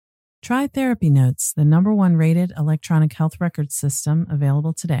Try Therapy Notes, the #1 rated electronic health record system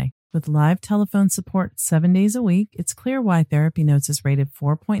available today. With live telephone support 7 days a week, it's clear why Therapy Notes is rated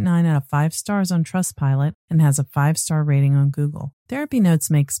 4.9 out of 5 stars on Trustpilot and has a 5-star rating on Google. Therapy Notes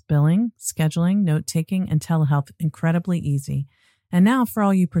makes billing, scheduling, note-taking, and telehealth incredibly easy. And now, for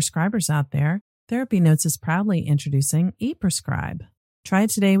all you prescribers out there, Therapy Notes is proudly introducing ePrescribe. Try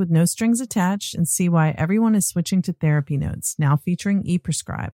it today with no strings attached and see why everyone is switching to Therapy Notes, now featuring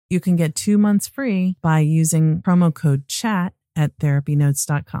ePrescribe. You can get 2 months free by using promo code CHAT at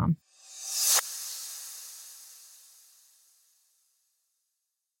therapynotes.com.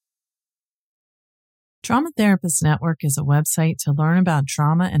 Trauma Therapist Network is a website to learn about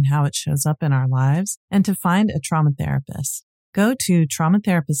trauma and how it shows up in our lives and to find a trauma therapist. Go to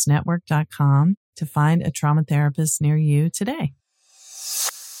traumatherapistnetwork.com to find a trauma therapist near you today.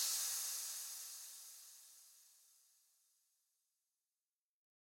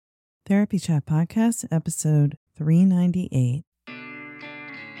 Therapy Chat Podcast, episode 398.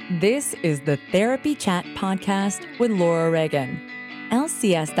 This is the Therapy Chat Podcast with Laura Reagan,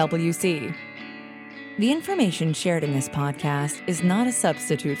 LCSWC. The information shared in this podcast is not a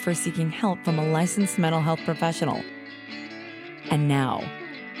substitute for seeking help from a licensed mental health professional. And now,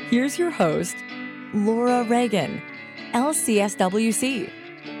 here's your host, Laura Reagan, LCSWC.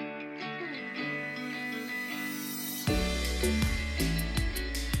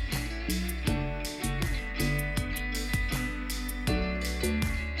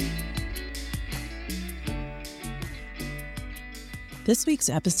 This week's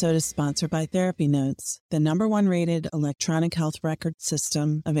episode is sponsored by Therapy Notes, the #1 rated electronic health record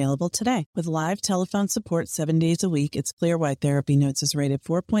system available today. With live telephone support 7 days a week, it's clear why Therapy Notes is rated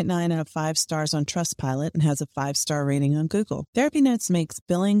 4.9 out of 5 stars on Trustpilot and has a 5-star rating on Google. Therapy Notes makes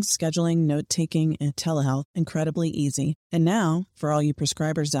billing, scheduling, note-taking, and telehealth incredibly easy. And now, for all you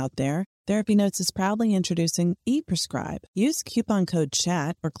prescribers out there, Therapy Notes is proudly introducing ePrescribe. Use coupon code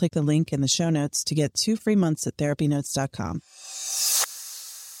CHAT or click the link in the show notes to get 2 free months at therapynotes.com.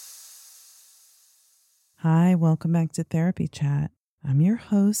 Hi, welcome back to Therapy Chat. I'm your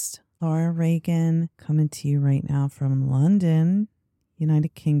host, Laura Reagan, coming to you right now from London,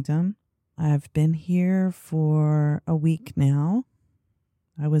 United Kingdom. I've been here for a week now.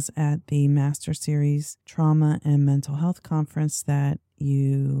 I was at the Master Series Trauma and Mental Health Conference that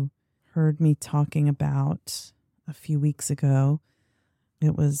you heard me talking about a few weeks ago.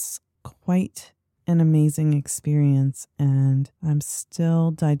 It was quite an amazing experience, and I'm still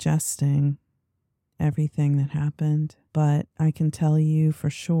digesting everything that happened, but I can tell you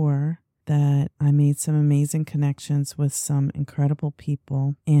for sure that I made some amazing connections with some incredible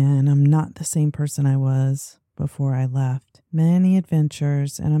people, and I'm not the same person I was before I left. Many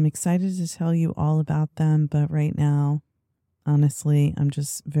adventures, and I'm excited to tell you all about them, but right now, honestly, I'm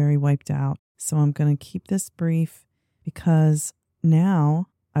just very wiped out. So I'm going to keep this brief because now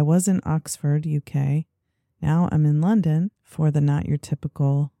I was in Oxford, UK. Now I'm in London for the Not Your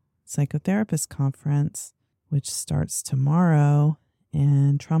Typical Psychotherapist Conference, which starts tomorrow,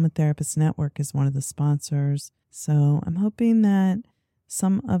 and Trauma Therapist Network is one of the sponsors. So I'm hoping that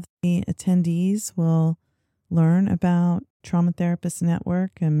some of the attendees will learn about Trauma Therapist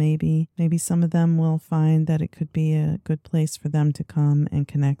Network, and maybe some of them will find that it could be a good place for them to come and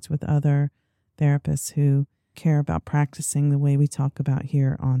connect with other therapists who care about practicing the way we talk about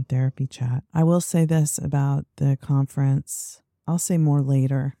here on Therapy Chat. I will say this about the conference. I'll say more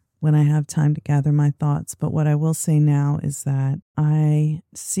later when I have time to gather my thoughts. But what I will say now is that I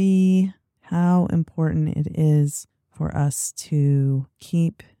see how important it is for us to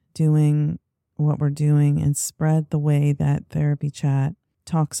keep doing what we're doing and spread the way that Therapy Chat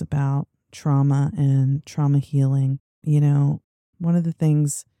talks about trauma and trauma healing. You know, one of the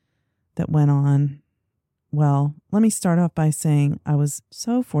things that went on, well, let me start off by saying I was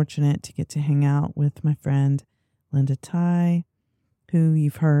so fortunate to get to hang out with my friend Linda Ty, who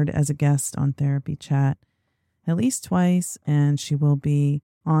you've heard as a guest on Therapy Chat at least twice, and she will be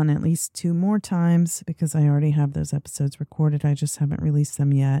on at least 2 more times because I already have those episodes recorded. I just haven't released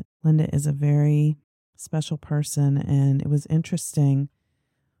them yet. Linda is a very special person, and it was interesting.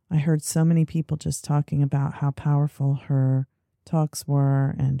 I heard so many people just talking about how powerful her talks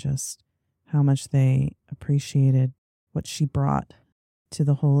were and just how much they appreciated what she brought to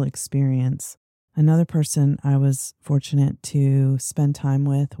the whole experience. Another person I was fortunate to spend time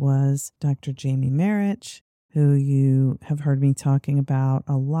with was Dr. Jamie Marich, who you have heard me talking about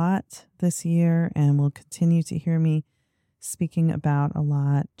a lot this year and will continue to hear me speaking about a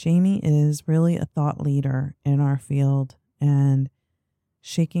lot. Jamie is really a thought leader in our field, and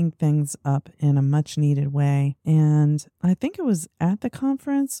shaking things up in a much needed way. And I think it was at the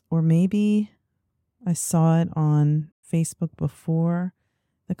conference, or maybe I saw it on Facebook before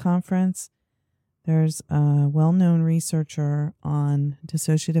the conference. There's a well-known researcher on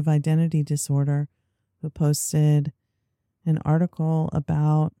dissociative identity disorder who posted an article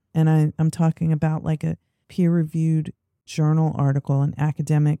about, and I'm talking about like a peer-reviewed journal article, an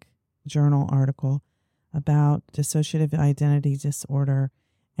academic journal article about dissociative identity disorder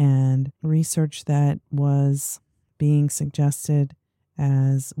and research that was being suggested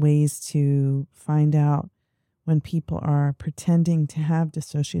as ways to find out when people are pretending to have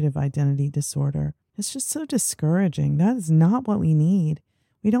dissociative identity disorder. It's just so discouraging. That is not what we need.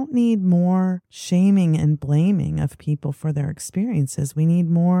 We don't need more shaming and blaming of people for their experiences. We need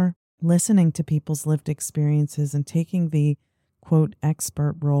more listening to people's lived experiences and taking the, quote,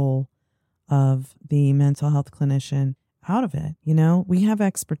 expert role of the mental health clinician out of it. You know, we have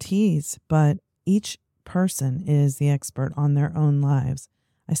expertise, but each person is the expert on their own lives.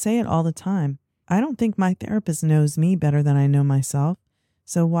 I say it all the time. I don't think my therapist knows me better than I know myself.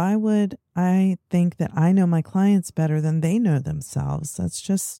 So why would I think that I know my clients better than they know themselves? That's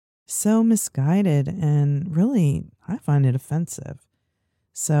just so misguided, and really, I find it offensive.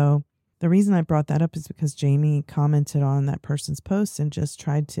 So the reason I brought that up is because Jamie commented on that person's post and just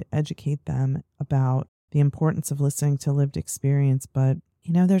tried to educate them about the importance of listening to lived experience. But,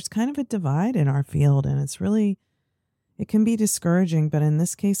 you know, there's kind of a divide in our field, and it can be discouraging, but in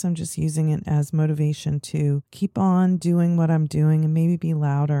this case, I'm just using it as motivation to keep on doing what I'm doing and maybe be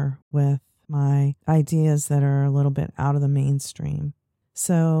louder with my ideas that are a little bit out of the mainstream.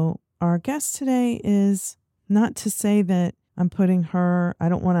 So our guest today is not to say that I'm putting her, I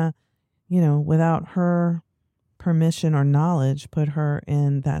don't want to, without her permission or knowledge, put her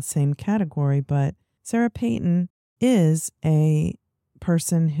in that same category, but Sarah Peyton is a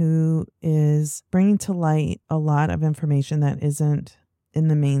person who is bringing to light a lot of information that isn't in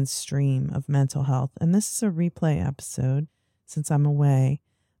the mainstream of mental health. And this is a replay episode since I'm away,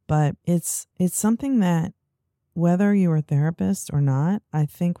 but it's something that whether you're a therapist or not, I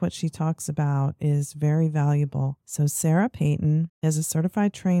think what she talks about is very valuable. So Sarah Peyton is a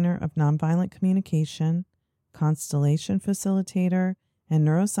certified trainer of nonviolent communication, constellation facilitator, and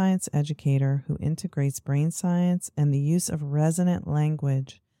neuroscience educator who integrates brain science and the use of resonant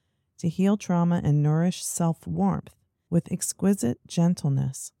language to heal trauma and nourish self-warmth with exquisite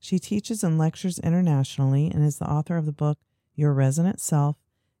gentleness. She teaches and lectures internationally and is the author of the book Your Resonant Self,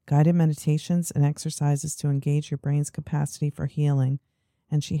 Guided Meditations and Exercises to Engage Your Brain's Capacity for Healing.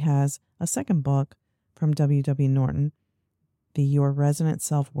 And she has a second book from W.W. Norton, the Your Resonant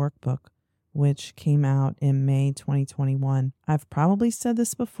Self Workbook, which came out in May 2021. I've probably said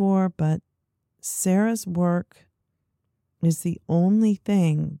this before, but Sarah's work is the only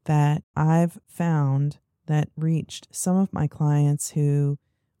thing that I've found that reached some of my clients who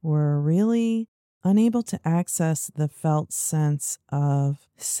were really unable to access the felt sense of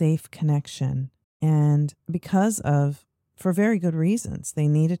safe connection. And for very good reasons, they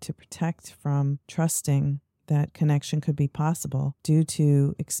needed to protect from trusting that connection could be possible due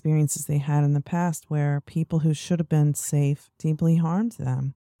to experiences they had in the past where people who should have been safe deeply harmed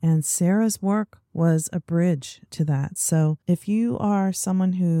them. And Sarah's work was a bridge to that. So if you are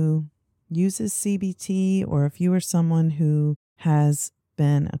someone who uses CBT, or if you are someone who has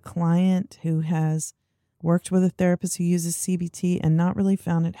been a client who has worked with a therapist who uses CBT and not really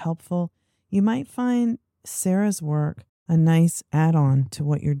found it helpful, you might find Sarah's work a nice add-on to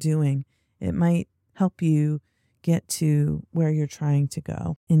what you're doing. It might help you get to where you're trying to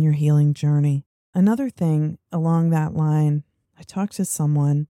go in your healing journey. Another thing along that line, I talked to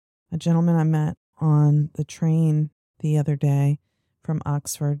someone, a gentleman I met on the train the other day from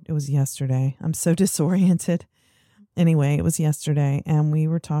Oxford. It was yesterday. I'm so disoriented. Anyway, it was yesterday, and we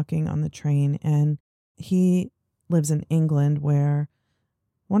were talking on the train, and he lives in England where,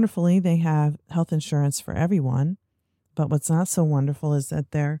 wonderfully, they have health insurance for everyone. But what's not so wonderful is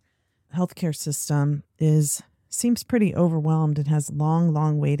that their healthcare system seems pretty overwhelmed and has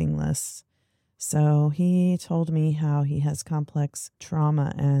long waiting lists. So he told me how he has complex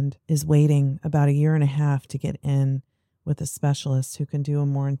trauma and is waiting about 1.5 years to get in with a specialist who can do a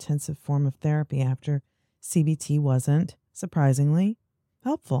more intensive form of therapy after CBT wasn't, surprisingly,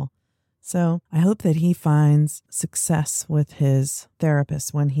 helpful. So I hope that he finds success with his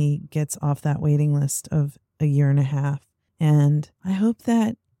therapist when he gets off that waiting list of 1.5 years. And I hope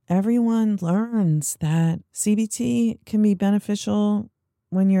that everyone learns that CBT can be beneficial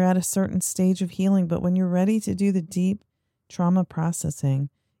when you're at a certain stage of healing, but when you're ready to do the deep trauma processing,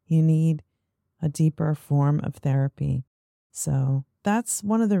 you need a deeper form of therapy. So that's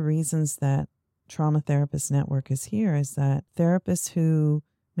one of the reasons that Trauma Therapist Network is here, is that therapists who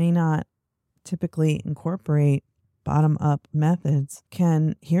may not typically incorporate bottom-up methods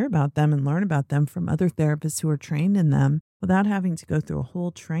can hear about them and learn about them from other therapists who are trained in them without having to go through a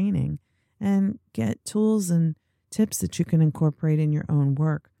whole training, and get tools and tips that you can incorporate in your own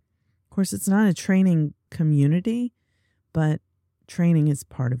work. Of course, it's not a training community, but training is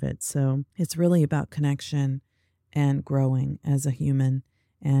part of it. So it's really about connection and growing as a human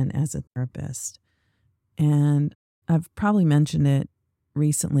and as a therapist. And I've probably mentioned it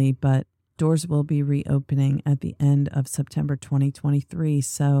recently, but doors will be reopening at the end of September 2023.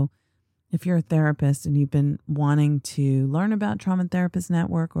 So if you're a therapist and you've been wanting to learn about Trauma Therapist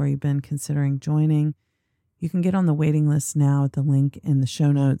Network, or you've been considering joining, you can get on the waiting list now at the link in the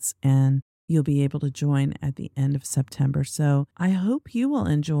show notes, and you'll be able to join at the end of September. So I hope you will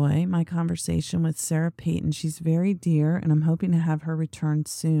enjoy my conversation with Sarah Peyton. She's very dear, and I'm hoping to have her return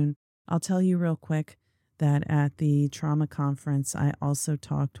soon. I'll tell you real quick that at the trauma conference, I also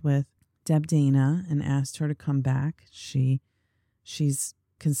talked with Deb Dana and asked her to come back. She's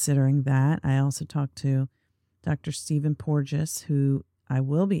considering that. I also talked to Dr. Stephen Porges, who I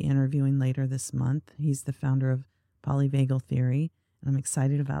will be interviewing later this month. He's the founder of polyvagal theory, and I'm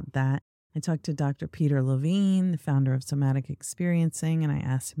excited about that. I talked to Dr. Peter Levine, the founder of Somatic Experiencing, and I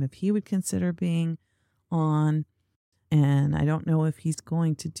asked him if he would consider being on. And I don't know if he's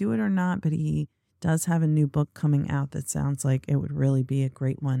going to do it or not, but he does have a new book coming out that sounds like it would really be a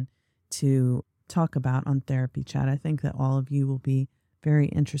great one to talk about on Therapy Chat. I think that all of you will be very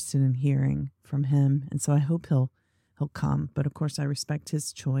interested in hearing from him. And so I hope he'll come. But of course, I respect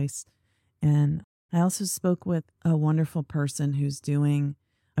his choice. And I also spoke with a wonderful person who's doing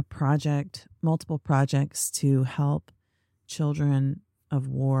a project, multiple projects to help children of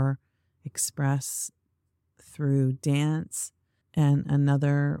war express through dance, and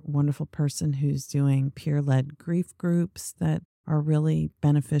another wonderful person who's doing peer-led grief groups that are really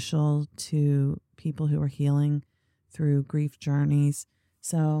beneficial to people who are healing through grief journeys.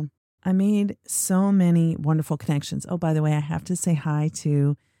 So I made so many wonderful connections. Oh, by the way, I have to say hi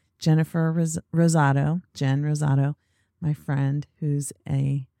to Jennifer Rosado, Jen Rosado, my friend, who's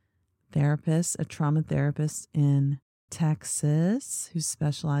a therapist, a trauma therapist in Texas, who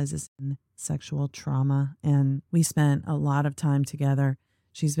specializes in sexual trauma. And we spent a lot of time together.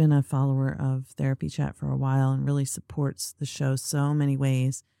 She's been a follower of Therapy Chat for a while and really supports the show so many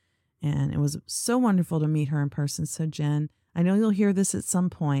ways. And it was so wonderful to meet her in person. So Jen, I know you'll hear this at some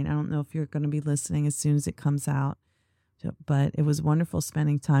point. I don't know if you're going to be listening as soon as it comes out, but it was wonderful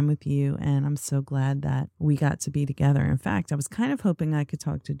spending time with you. And I'm so glad that we got to be together. In fact, I was kind of hoping I could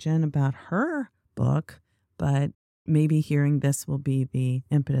talk to Jen about her book, but maybe hearing this will be the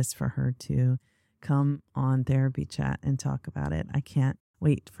impetus for her to come on Therapy Chat and talk about it. I can't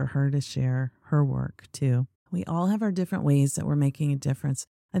wait for her to share her work too. We all have our different ways that we're making a difference.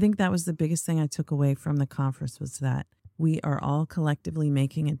 I think that was the biggest thing I took away from the conference, was that we are all collectively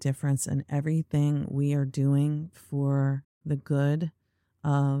making a difference, and everything we are doing for the good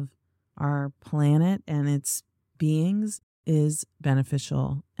of our planet and its beings is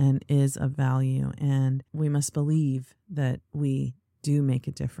beneficial and is of value. And we must believe that we do make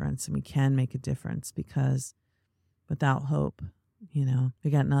a difference, and we can make a difference, because without hope,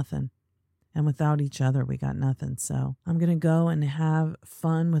 we got nothing. And without each other, we got nothing. So I'm going to go and have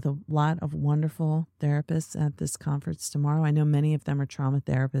fun with a lot of wonderful therapists at this conference tomorrow. I know many of them are trauma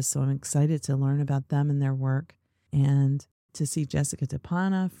therapists, so I'm excited to learn about them and their work, and to see Jessica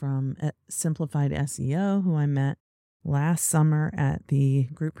DePana from Simplified SEO, who I met last summer at the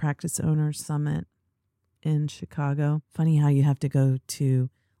Group Practice Owners Summit in Chicago. Funny how you have to go to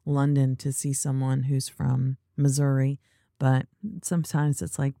London to see someone who's from Missouri, but sometimes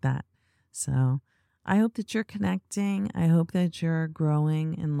it's like that. So I hope that you're connecting. I hope that you're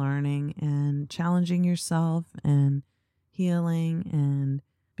growing and learning and challenging yourself and healing and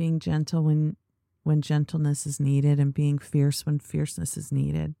being gentle when gentleness is needed, and being fierce when fierceness is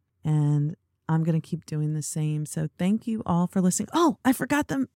needed. And I'm going to keep doing the same. So thank you all for listening. Oh, I forgot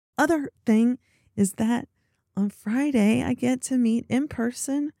the other thing is that on Friday, I get to meet in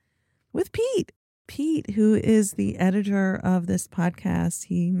person with Pete. Pete, who is the editor of this podcast.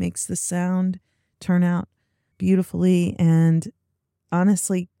 He makes the sound turn out beautifully. And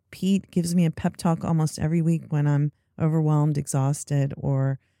honestly, Pete gives me a pep talk almost every week when I'm overwhelmed, exhausted,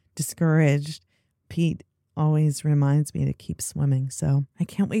 or discouraged. Pete always reminds me to keep swimming. So I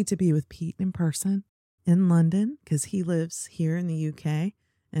can't wait to be with Pete in person in London, because he lives here in the UK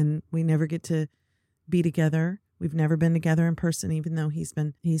and we never get to be together We've never been together in person, even though he's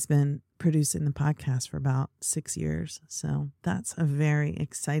been producing the podcast for about 6 years. So that's a very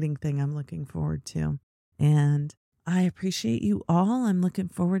exciting thing I'm looking forward to. And I appreciate you all. I'm looking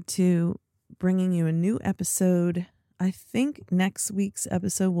forward to bringing you a new episode. I think next week's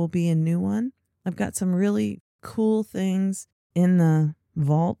episode will be a new one. I've got some really cool things in the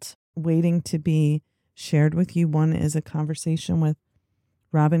vault waiting to be shared with you. One is a conversation with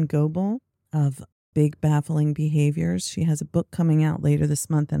Robin Goebel of Big Baffling Behaviors. She has a book coming out later this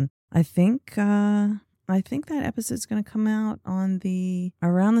month, and I think that episode's going to come out on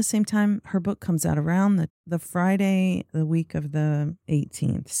around the same time her book comes out, around the Friday, the week of the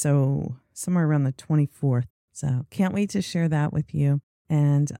 18th. So somewhere around the 24th. So can't wait to share that with you,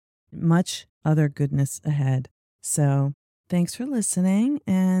 and much other goodness ahead. So thanks for listening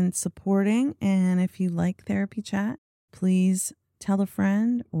and supporting. And if you like Therapy Chat, please tell a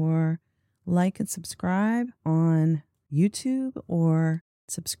friend or like and subscribe on YouTube or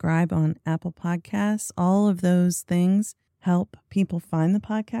subscribe on Apple Podcasts. All of those things help people find the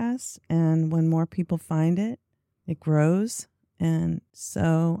podcast. And when more people find it, it grows. And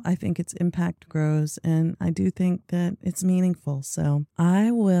so I think its impact grows. And I do think that it's meaningful. So I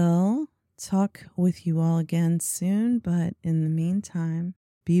will talk with you all again soon. But in the meantime,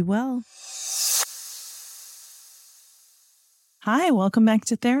 be well. Hi, welcome back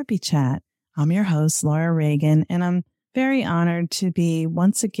to Therapy Chat. I'm your host, Laura Reagan, and I'm very honored to be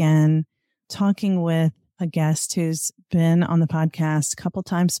once again talking with a guest who's been on the podcast a couple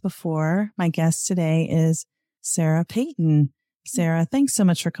times before. My guest today is Sarah Peyton. Sarah, thanks so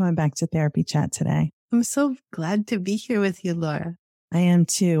much for coming back to Therapy Chat today. I'm so glad to be here with you, Laura. I am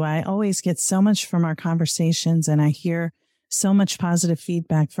too. I always get so much from our conversations, and I hear so much positive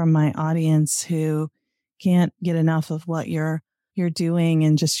feedback from my audience who can't get enough of what you're doing,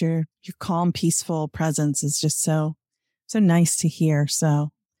 and just your calm, peaceful presence is just so nice to hear. So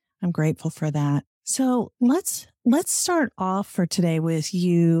I'm grateful for that. So let's start off for today with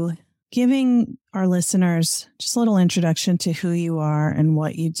you giving our listeners just a little introduction to who you are and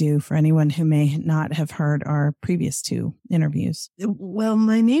what you do for anyone who may not have heard our previous two interviews. Well,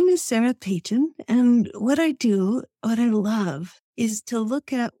 my name is Sarah Peyton, and what I do, what I love, is to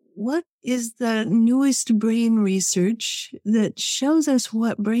look at what is the newest brain research that shows us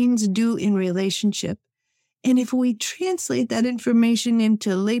what brains do in relationship. And if we translate that information into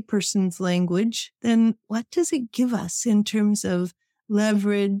layperson's language, then what does it give us in terms of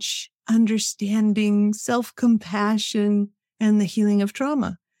leverage, understanding, self-compassion, and the healing of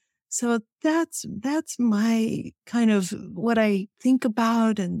trauma? So that's my kind of what I think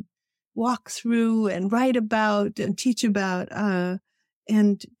about and walk through and write about and teach about.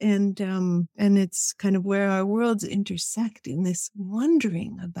 And it's kind of where our worlds intersect in this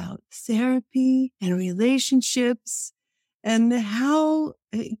wondering about therapy and relationships, and how,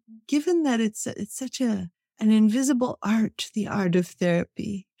 given that it's such an invisible art, the art of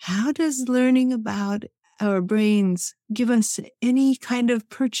therapy, how does learning about our brains give us any kind of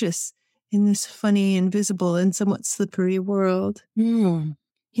purchase in this funny, invisible, and somewhat slippery world?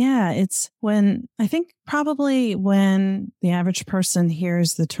 Yeah, it's I think probably when the average person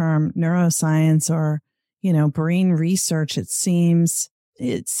hears the term neuroscience or, brain research, it seems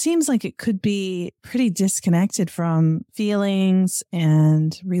like it could be pretty disconnected from feelings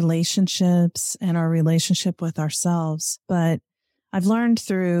and relationships and our relationship with ourselves. But I've learned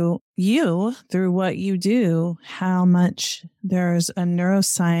through what you do, how much there's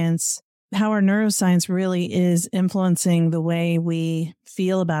how our neuroscience really is influencing the way we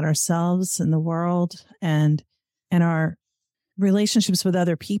feel about ourselves and the world and our relationships with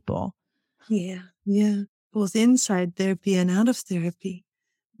other people. Yeah. Both inside therapy and out of therapy.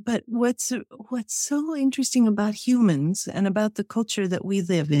 But what's so interesting about humans and about the culture that we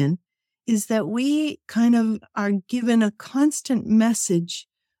live in is that we kind of are given a constant message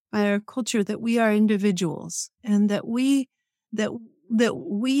by our culture that we are individuals and that we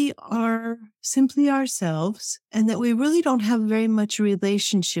are simply ourselves, and that we really don't have very much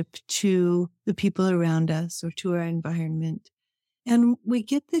relationship to the people around us or to our environment. And we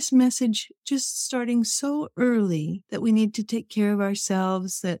get this message just starting so early that we need to take care of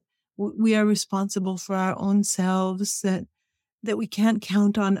ourselves, that we are responsible for our own selves, that we can't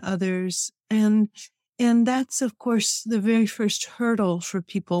count on others. And that's, of course, the very first hurdle for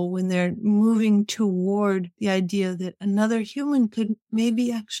people when they're moving toward the idea that another human could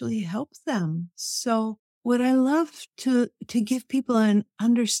maybe actually help them. So what I love to give people an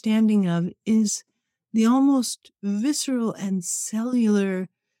understanding of is the almost visceral and cellular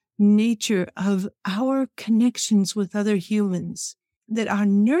nature of our connections with other humans, that our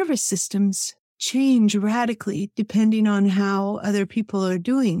nervous systems change radically depending on how other people are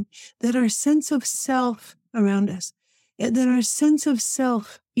doing, that our sense of self around us, that our sense of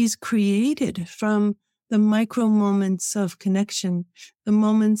self is created from the micro moments of connection, the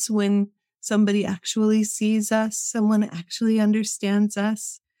moments when somebody actually sees us, someone actually understands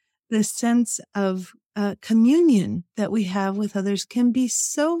us. The sense of communion that we have with others can be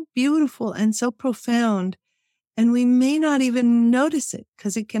so beautiful and so profound. And we may not even notice it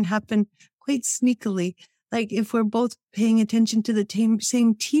because it can happen quite sneakily. Like if we're both paying attention to the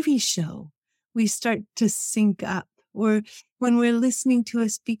same TV show, we start to sync up. Or when we're listening to a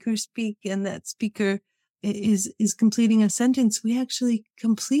speaker speak and that speaker is completing a sentence, we actually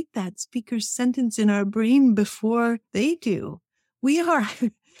complete that speaker's sentence in our brain before they do. We are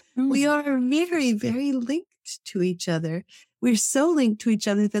very, very linked to each other. We're so linked to each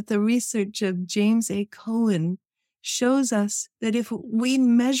other that the research of James A. Cohen shows us that if we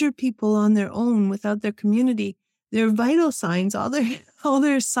measure people on their own without their community, their vital signs, all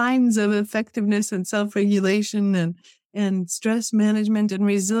their signs of effectiveness and self-regulation and stress management and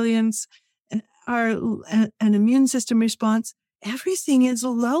resilience, an immune system response, everything is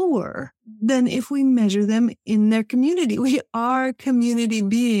lower than if we measure them in their community. We are community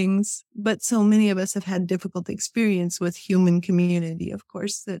beings, but so many of us have had difficult experience with human community, of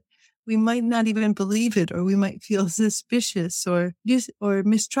course, that we might not even believe it, or we might feel suspicious or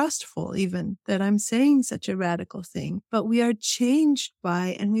mistrustful even that I'm saying such a radical thing. But we are changed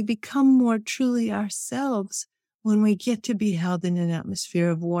by, and we become more truly ourselves when we get to be held in an atmosphere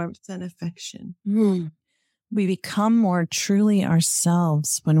of warmth and affection. We become more truly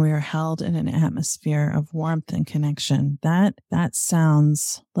ourselves when we are held in an atmosphere of warmth and connection. That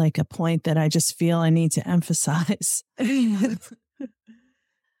sounds like a point that I just feel I need to emphasize.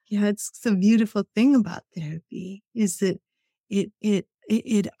 Yeah, it's the beautiful thing about therapy is that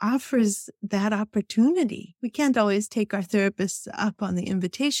it offers that opportunity. We can't always take our therapists up on the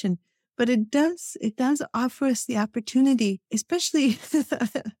invitation, but it does offer us the opportunity, especially,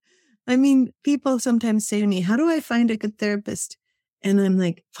 I mean, people sometimes say to me, how do I find a good therapist? And I'm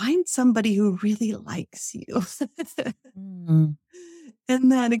like, find somebody who really likes you. And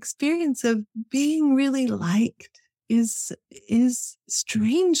that experience of being really liked is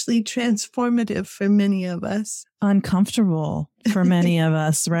strangely transformative for many of us. Uncomfortable for many of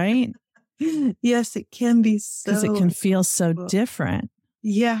us, right? Yes, it can be so. Because it can feel so different.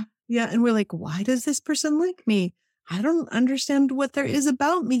 Yeah. Yeah. And we're like, why does this person like me? I don't understand what there is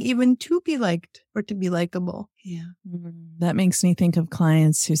about me even to be liked or to be likable. Yeah. That makes me think of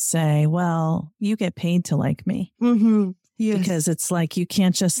clients who say, well, you get paid to like me. Mm-hmm. Yes. Because it's like, you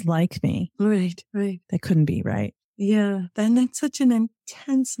can't just like me. Right. Right. That couldn't be right. Yeah. And that's such an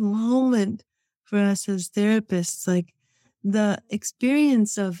intense moment for us as therapists. Like the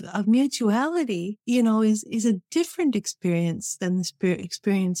experience of mutuality, is a different experience than the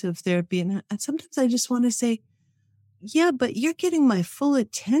experience of therapy. And sometimes I just want to say, yeah, but you're getting my full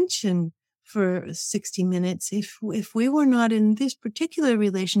attention for 60 minutes. If we were not in this particular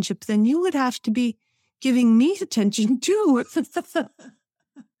relationship, then you would have to be giving me attention too.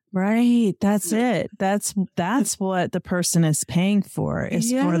 Right. That's it. That's what the person is paying for,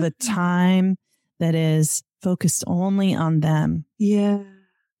 is for the time that is focused only on them. Yeah.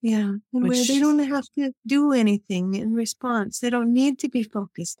 Yeah. And where they don't have to do anything in response. They don't need to be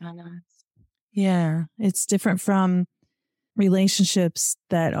focused on us. Yeah. It's different from relationships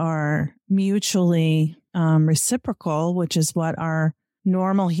that are mutually reciprocal, which is what our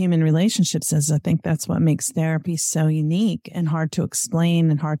normal human relationships is. I think that's what makes therapy so unique and hard to explain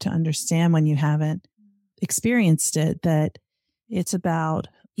and hard to understand when you haven't experienced it, that it's about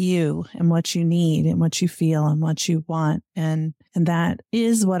you and what you need and what you feel and what you want. And that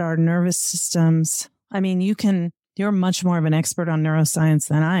is what our nervous systems, I mean, you're much more of an expert on neuroscience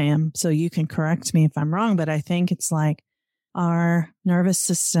than I am, so you can correct me if I'm wrong, but I think it's like our nervous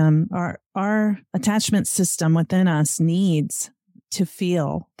system, our attachment system within us needs to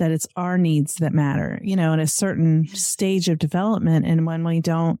feel that it's our needs that matter, at a certain stage of development. And when we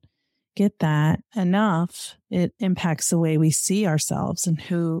don't get that enough, it impacts the way we see ourselves and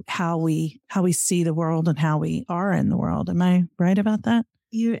how we see the world and how we are in the world. Am I right about that?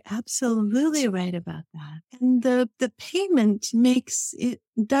 You're absolutely right about that. And the payment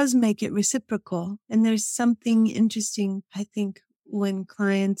does make it reciprocal. And there's something interesting, I think, when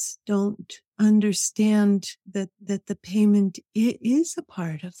clients don't understand that the payment is a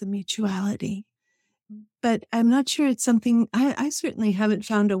part of the mutuality. But I'm not sure it's something, I certainly haven't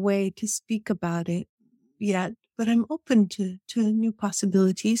found a way to speak about it yet, but I'm open to new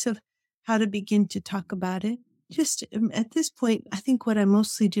possibilities of how to begin to talk about it. just at this point, I think what I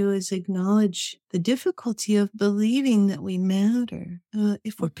mostly do is acknowledge the difficulty of believing that we matter.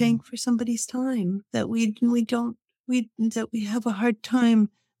 If we're paying for somebody's time, that we have a hard time.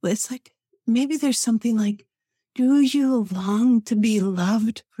 It's like, maybe there's something like, do you long to be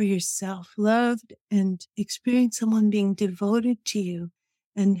loved for yourself, loved and experience someone being devoted to you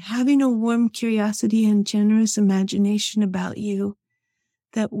and having a warm curiosity and generous imagination about you?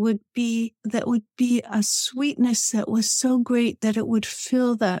 That would be a sweetness that was so great that it would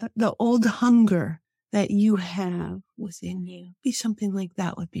fill the old hunger that you have within you. Be something like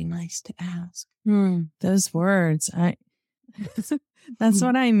that would be nice to ask. Those words, that's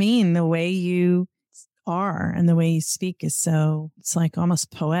what I mean. The way you are and the way you speak is it's like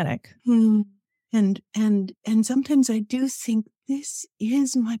almost poetic. And sometimes I do think this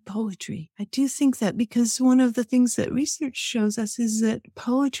is my poetry. I do think that because one of the things that research shows us is that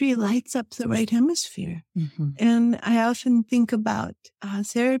poetry lights up the right hemisphere. And I often think about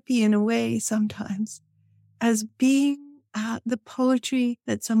therapy in a way sometimes as being the poetry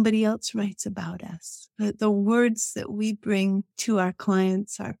that somebody else writes about us. The words that we bring to our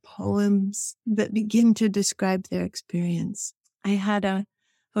clients are poems that begin to describe their experience. I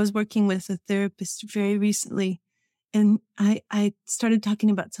was working with a therapist very recently, and I started talking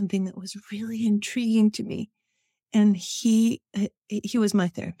about something that was really intriguing to me. And he was my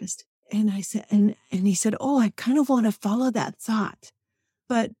therapist. And I said, and he said, oh, I kind of want to follow that thought,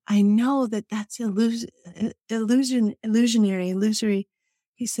 but I know that that's illusory.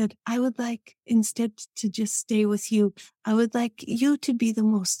 He said, I would like instead to just stay with you. I would like you to be the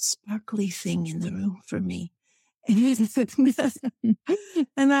most sparkly thing in the room for me. And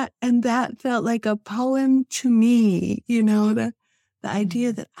that felt like a poem to me, the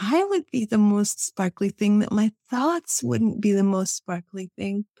idea that I would be the most sparkly thing, that my thoughts wouldn't be the most sparkly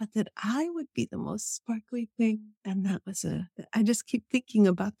thing, but that I would be the most sparkly thing. And that was I just keep thinking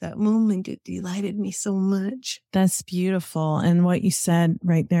about that moment. It delighted me so much. That's beautiful. And what you said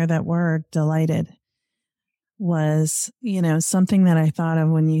right there, that word delighted, was, something that I thought of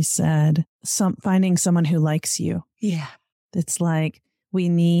when you said finding someone who likes you. Yeah. It's like we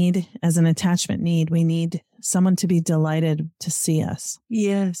need, as an attachment need, we need someone to be delighted to see us.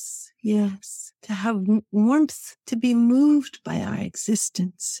 Yes. To have warmth, to be moved by our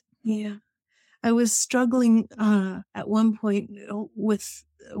existence. Yeah. I was struggling at one point with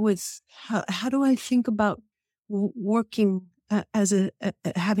how do I think about working as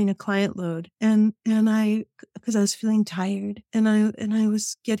having a client load, and because I was feeling tired, and I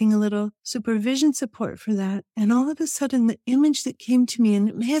was getting a little supervision support for that, and all of a sudden the image that came to me, and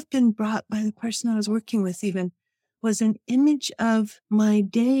it may have been brought by the person I was working with even, was an image of my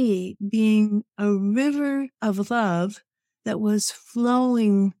day being a river of love that was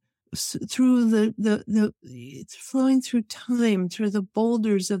flowing through it's flowing through time, through the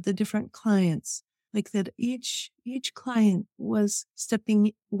boulders of the different clients. Like that each client was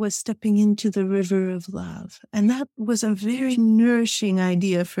stepping into the river of love. And that was a very nourishing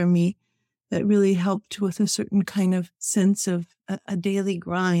idea for me that really helped with a certain kind of sense of a daily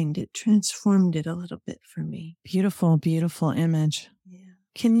grind. It transformed it a little bit for me. Beautiful, beautiful image. Yeah.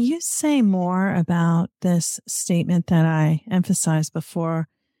 Can you say more about this statement that I emphasized before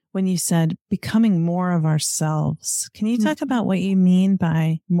when you said becoming more of ourselves? Can you talk about what you mean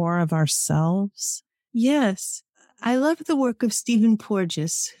by more of ourselves? Yes. I love the work of Stephen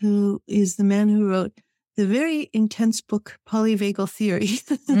Porges, who is the man who wrote the very intense book, Polyvagal Theory,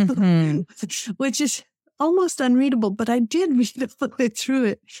 which is almost unreadable, but I did read a way through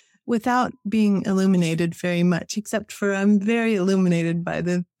it without being illuminated very much, except for I'm very illuminated by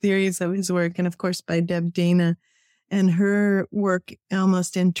the theories of his work, and of course by Deb Dana and her work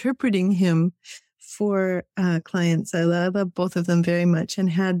almost interpreting him for clients. I love both of them very much, and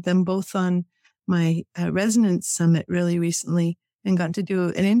had them both on my Resonance Summit really recently, and got to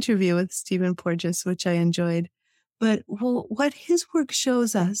do an interview with Stephen Porges, which I enjoyed. But what his work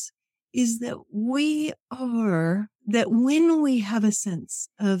shows us is that that when we have a sense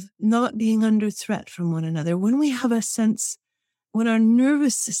of not being under threat from one another, when our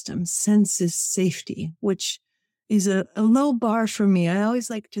nervous system senses safety, which is a low bar for me. I always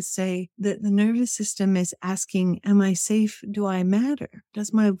like to say that the nervous system is asking, am I safe? Do I matter?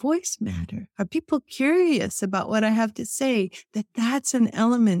 Does my voice matter? Are people curious about what I have to say? That's an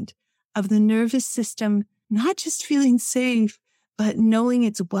element of the nervous system, not just feeling safe, but knowing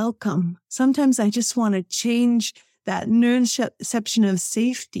it's welcome. Sometimes I just want to change that neuroception of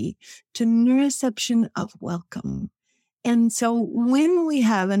safety to neuroception of welcome. And so when we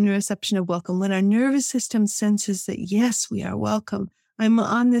have a neuroception of welcome, when our nervous system senses that, yes, we are welcome. I'm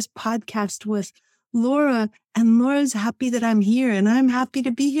on this podcast with Laura, and Laura's happy that I'm here, and I'm happy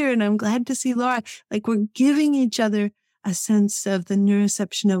to be here, and I'm glad to see Laura. Like, we're giving each other a sense of the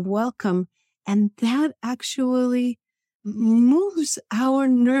neuroception of welcome. And that actually moves our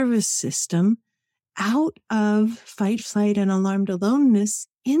nervous system out of fight, flight, and alarmed aloneness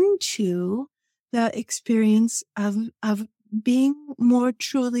into the experience of being more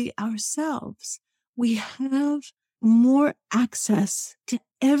truly ourselves. We have more access to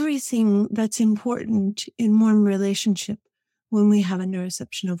everything that's important in one relationship when we have a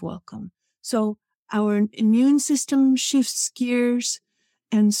neuroception of welcome. So our immune system shifts gears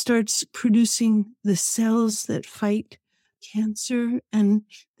and starts producing the cells that fight cancer and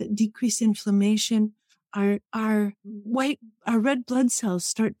that decrease inflammation. Our red blood cells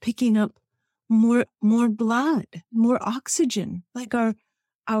start picking up more blood, more oxygen. Like our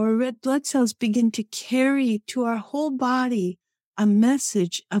red blood cells begin to carry to our whole body a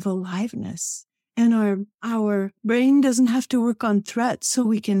message of aliveness. And our brain doesn't have to work on threats, so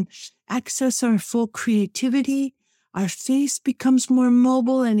we can access our full creativity. Our face becomes more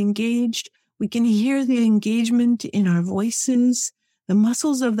mobile and engaged. We can hear the engagement in our voices. The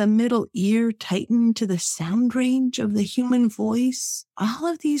muscles of the middle ear tighten to the sound range of the human voice. All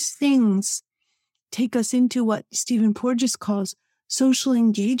of these things take us into what Stephen Porges calls social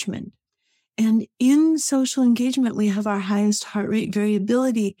engagement. And in social engagement, we have our highest heart rate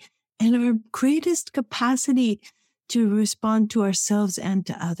variability and our greatest capacity to respond to ourselves and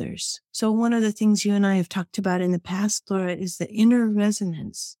to others. So one of the things you and I have talked about in the past, Laura, is the inner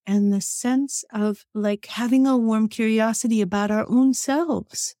resonance and the sense of like having a warm curiosity about our own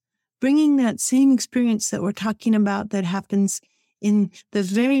selves, bringing that same experience that we're talking about that happens in the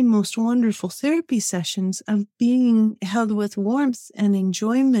very most wonderful therapy sessions of being held with warmth and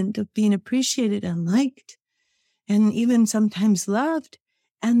enjoyment, of being appreciated and liked, and even sometimes loved.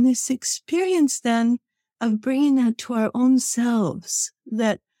 And this experience then of bringing that to our own selves,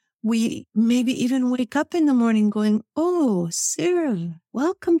 that we maybe even wake up in the morning going, "Oh, Sarah,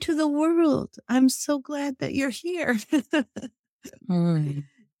 welcome to the world. I'm so glad that you're here."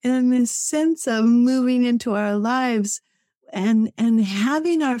 And this sense of moving into our lives and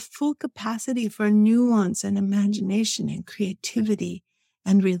having our full capacity for nuance and imagination and creativity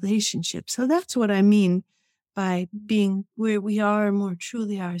and relationship. So that's what I mean by being where we are more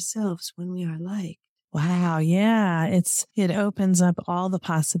truly ourselves when we are like. Wow. Yeah. It opens up all the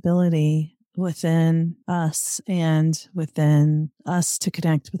possibility within us and within us to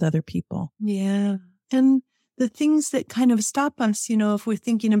connect with other people. Yeah. And the things that kind of stop us, if we're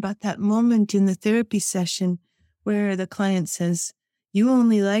thinking about that moment in the therapy session where the client says, "You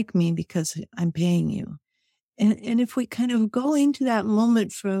only like me because I'm paying you." And if we kind of go into that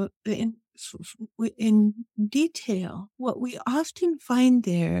moment in detail, what we often find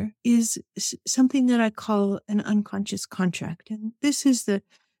there is something that I call an unconscious contract. And this is the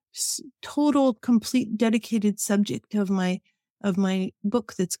total, complete, dedicated subject of my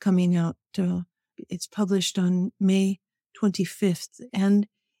book that's coming out. It's published on May 25th. And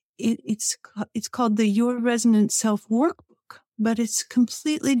it's called the Your Resonant Self Workbook, but it's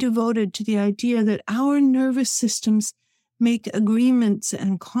completely devoted to the idea that our nervous systems make agreements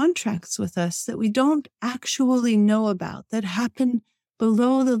and contracts with us that we don't actually know about, that happen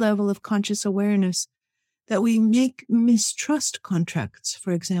below the level of conscious awareness, that we make mistrust contracts,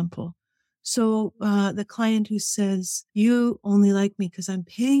 for example. So the client who says, "You only like me because I'm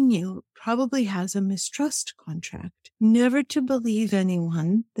paying you," probably has a mistrust contract, never to believe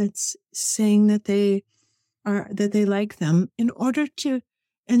anyone that's saying that they like them, in order to,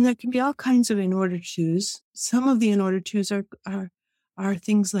 and there can be all kinds of in order tos. Some of the in order tos are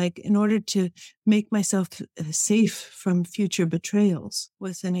things like, in order to make myself safe from future betrayals,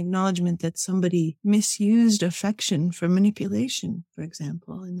 with an acknowledgement that somebody misused affection for manipulation, for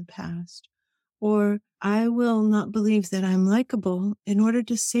example, in the past. Or I will not believe that I'm likable in order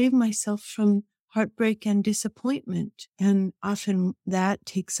to save myself from heartbreak and disappointment. And often that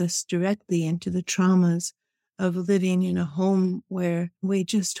takes us directly into the traumas of living in a home where we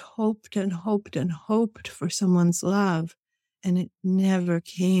just hoped and hoped and hoped for someone's love, and it never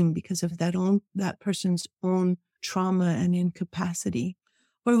came because of that person's own trauma and incapacity.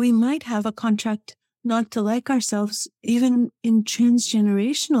 Or we might have a contract not to like ourselves, even in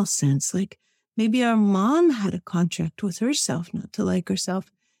transgenerational sense. Like maybe our mom had a contract with herself not to like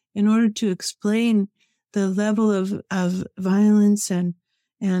herself in order to explain the level of violence and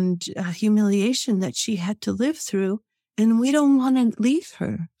humiliation that she had to live through. And we don't want to leave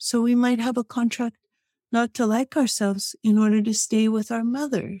her. So we might have a contract not to like ourselves in order to stay with our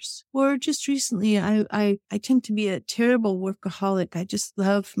mothers. Or just recently, I tend to be a terrible workaholic. I just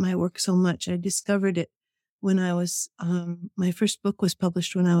love my work so much. I discovered it when I was, my first book was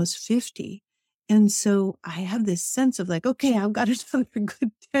published when I was 50. And so I have this sense of like, okay, I've got another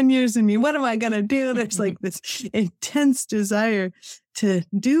good 10 years in me. What am I going to do? There's like this intense desire to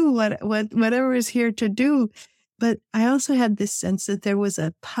do whatever is here to do. But I also had this sense that there was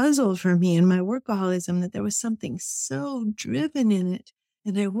a puzzle for me in my workaholism, that there was something so driven in it.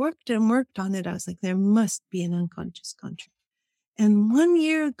 And I worked and worked on it. I was like, there must be an unconscious contract. And 1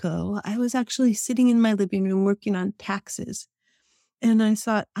 year ago, I was actually sitting in my living room working on taxes. And I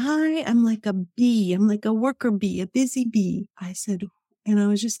thought, I am like a bee. I'm like a worker bee, a busy bee. I said, and I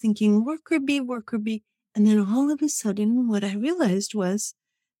was just thinking, worker bee, worker bee. And then all of a sudden, what I realized was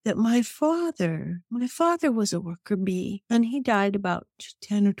that my father was a worker bee, and he died about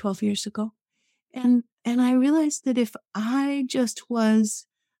 10 or 12 years ago. And I realized that if I just was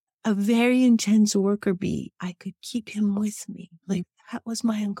a very intense worker bee, I could keep him with me. Like, that was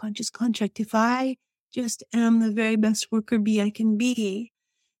my unconscious contract. If I just am the very best worker bee I can be,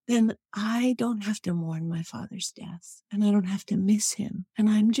 then I don't have to mourn my father's death, and I don't have to miss him. And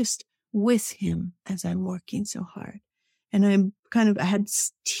I'm just with him as I'm working so hard. And I had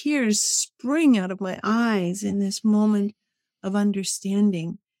tears spring out of my eyes in this moment of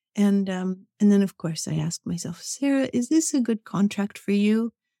understanding. And then of course I asked myself, Sarah, is this a good contract for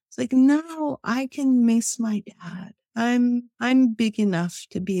you? It's like, no, I can miss my dad. I'm big enough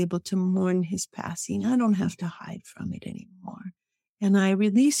to be able to mourn his passing. I don't have to hide from it anymore. And I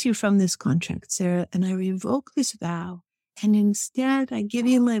release you from this contract, Sarah, and I revoke this vow. And instead, I give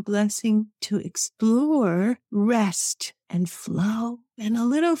you my blessing to explore, rest, and flow, and a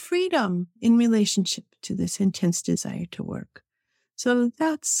little freedom in relationship to this intense desire to work. So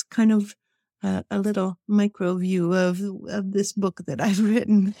that's kind of a little micro view of this book that I've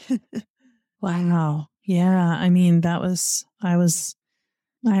written. Wow. Yeah. I mean, I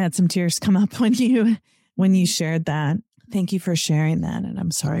had some tears come up when you shared that. Thank you for sharing that. And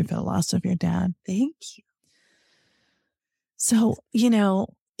I'm sorry for the loss of your dad. Thank you. So,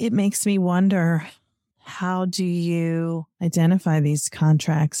 it makes me wonder, how do you identify these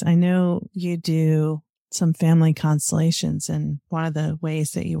contracts? I know you do some family constellations in one of the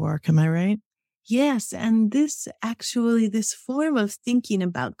ways that you work. Am I right? Yes. And this form of thinking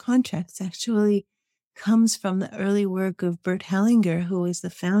about contracts actually comes from the early work of Bert Hellinger, who is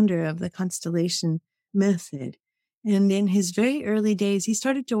the founder of the constellation method. And in his very early days, he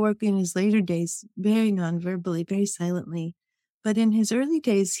started to work in his later days very non-verbally, very silently. But in his early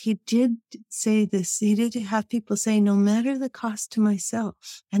days, he did say this. He did have people say, no matter the cost to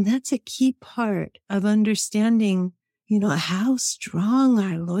myself. And that's a key part of understanding, how strong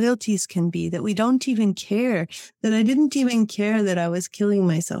our loyalties can be, that we don't even care, that I didn't even care that I was killing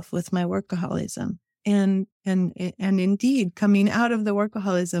myself with my workaholism. And indeed, coming out of the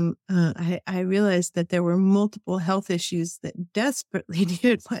workaholism, I realized that there were multiple health issues that desperately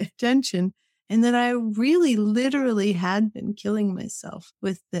needed my attention, and that I really literally had been killing myself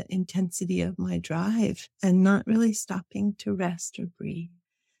with the intensity of my drive and not really stopping to rest or breathe.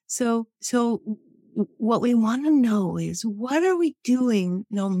 So what we want to know is, what are we doing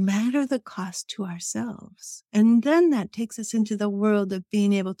no matter the cost to ourselves? And then that takes us into the world of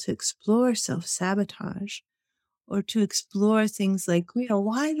being able to explore self-sabotage, or to explore things like,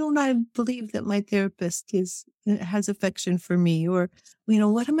 why don't I believe that my therapist has affection for me? Or,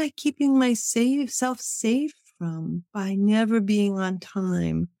 what am I keeping myself safe from by never being on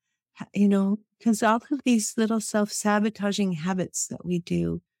time? Because all of these little self-sabotaging habits that we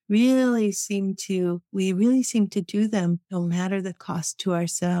do, we really seem to do them no matter the cost to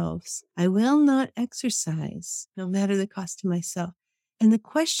ourselves. I will not exercise no matter the cost to myself. And the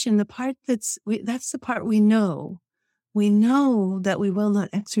question, that's the part we know. We know that we will not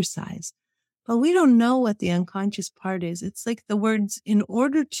exercise, but we don't know what the unconscious part is. It's like the words "in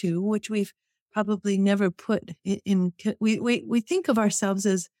order to," which we've probably never put in. We think of ourselves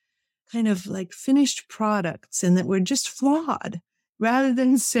as kind of like finished products, and that we're just flawed, rather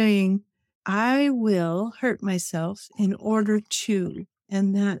than saying, I will hurt myself in order to.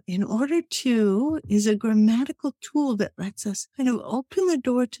 And that "in order to" is a grammatical tool that lets us kind of open the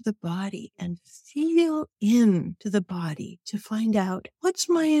door to the body and feel into the body to find out, what's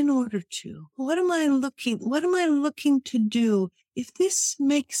my in order to? What am I looking to do? If this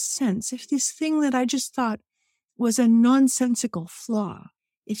makes sense, if this thing that I just thought was a nonsensical flaw,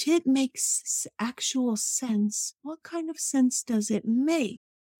 if it makes actual sense, what kind of sense does it make?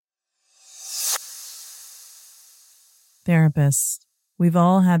 Therapist, we've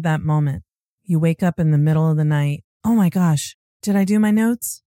all had that moment. you wake up in the middle of the night. Oh my gosh, did I do my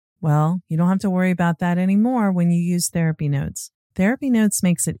notes? Well, you don't have to worry about that anymore when you use Therapy Notes. Therapy Notes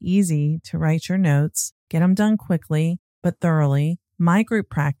makes it easy to write your notes, get them done quickly, but thoroughly. My group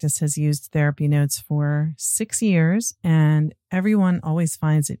practice has used Therapy Notes for 6 years, and everyone always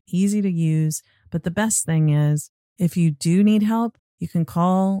finds it easy to use. But the best thing is, if you do need help, you can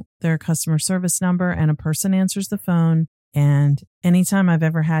call their customer service number and a person answers the phone. And anytime I've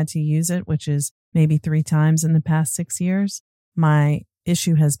ever had to use it, which is maybe 3 times in the past 6 years, my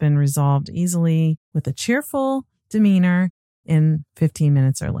issue has been resolved easily with a cheerful demeanor in 15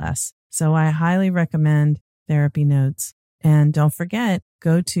 minutes or less. So I highly recommend Therapy Notes. And don't forget,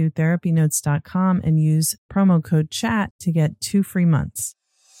 go to therapynotes.com and use promo code CHAT to get 2 free months.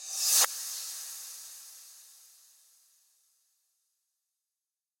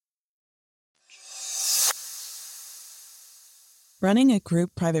 Running a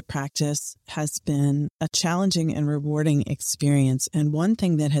group private practice has been a challenging and rewarding experience, and one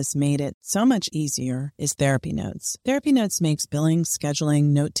thing that has made it so much easier is Therapy Notes. Therapy Notes makes billing, scheduling,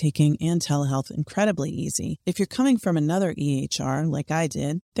 note-taking, and telehealth incredibly easy. If you're coming from another EHR, like I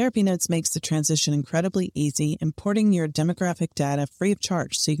did, Therapy Notes makes the transition incredibly easy, importing your demographic data free of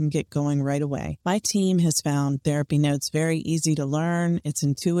charge so you can get going right away. My team has found Therapy Notes very easy to learn. It's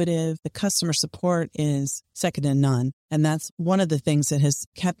intuitive. The customer support is second to none. And that's one of the things that has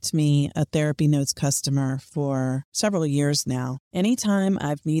kept me a Therapy Notes customer for several years now. Anytime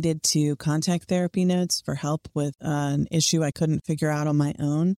I've needed to contact Therapy Notes for help with an issue I couldn't figure out on my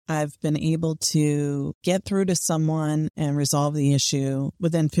own, I've been able to get through to someone and resolve the issue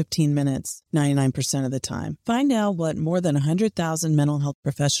within 15 minutes, 99% of the time. Find out what more than 100,000 mental health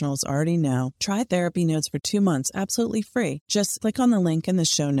professionals already know. Try Therapy Notes for 2 months absolutely free. Just click on the link in the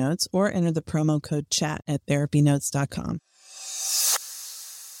show notes or enter the promo code CHAT at therapynotes.com.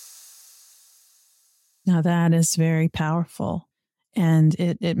 Now that is very powerful. And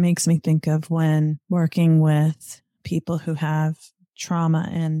it makes me think of when working with people who have trauma,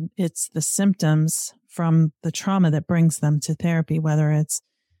 and it's the symptoms from the trauma that brings them to therapy, whether it's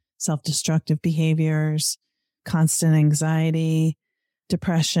self-destructive behaviors, constant anxiety,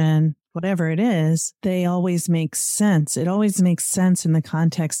 depression, whatever it is, they always make sense. It always makes sense in the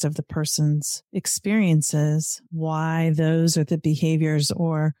context of the person's experiences, why those are the behaviors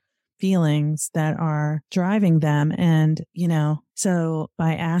or feelings that are driving them. And, so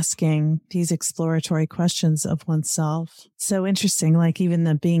by asking these exploratory questions of oneself, so interesting, like even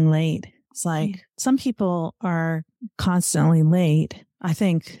the being late, it's like some people are constantly late. I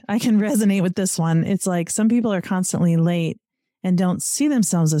think I can resonate with this one. It's like some people are constantly late and don't see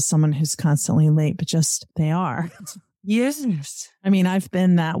themselves as someone who's constantly late, but just they are. Yes. I mean, I've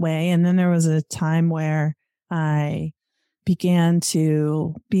been that way. And then there was a time where I began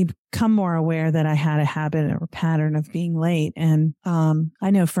to become more aware that I had a habit or pattern of being late. And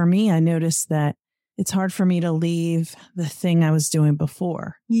I know for me, I noticed that it's hard for me to leave the thing I was doing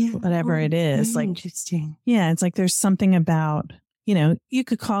before, whatever it is. Like, interesting. Yeah, it's like there's something about, you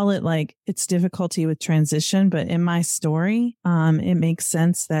could call it like it's difficulty with transition, but in my story, it makes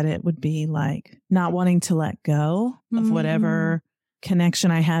sense that it would be like not wanting to let go of whatever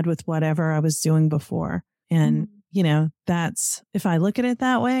connection I had with whatever I was doing before. And that's, if I look at it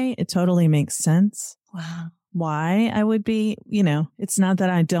that way, it totally makes sense. Wow. Why I would be, it's not that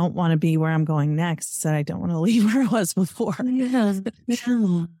I don't want to be where I'm going next. It's that I don't want to leave where I was before. Yeah. It's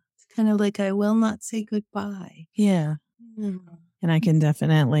kind of like I will not say goodbye. Yeah. And I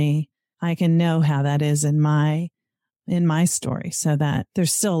can know how that is in my story, so that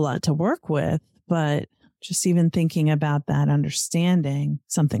there's still a lot to work with, but just even thinking about that, understanding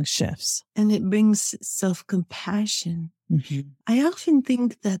something shifts. And it brings self-compassion. Mm-hmm. I often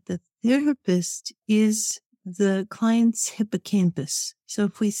think that the therapist is the client's hippocampus. So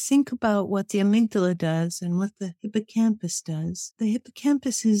if we think about what the amygdala does and what the hippocampus does, the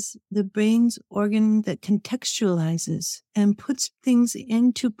hippocampus is the brain's organ that contextualizes and puts things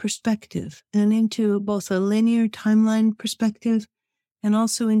into perspective, and into both a linear timeline perspective and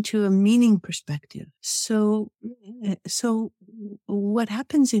also into a meaning perspective. So what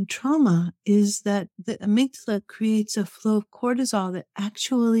happens in trauma is that the amygdala creates a flow of cortisol that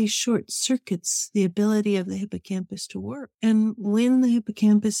actually short circuits the ability of the hippocampus to work. And when the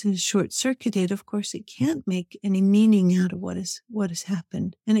hippocampus is short circuited, of course, it can't make any meaning out of what has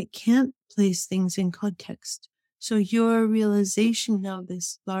happened, and it can't place things in context. So your realization of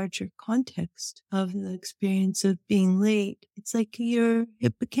this larger context of the experience of being late, it's like your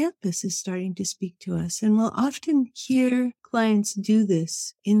hippocampus is starting to speak to us. And we'll often hear clients do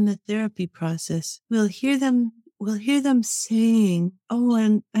this in the therapy process. We'll hear them we'll hear them saying, oh,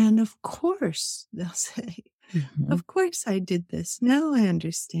 and of course, they'll say, of course I did this. Now I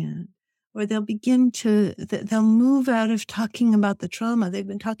understand. Or they'll they'll move out of talking about the trauma. They've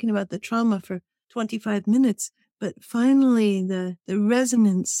been talking about the trauma for 25 minutes, but finally the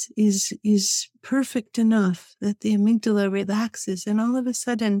resonance is perfect enough that the amygdala relaxes. And all of a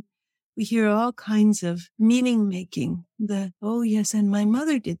sudden we hear all kinds of meaning making. Oh yes, and my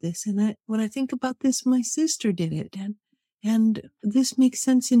mother did this. And when I think about this, my sister did it. And this makes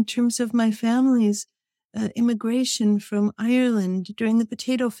sense in terms of my family's immigration from Ireland during the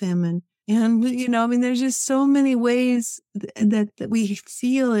potato famine. And, there's just so many ways that we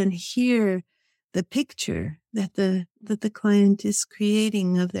feel and hear the picture that the client is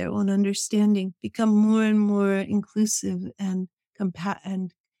creating of their own understanding become more and more inclusive and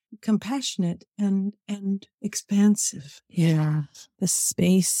compassionate and expansive. Yeah. The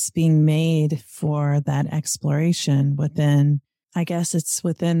space being made for that exploration within, I guess it's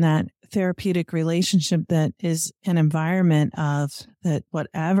within that therapeutic relationship that is an environment of that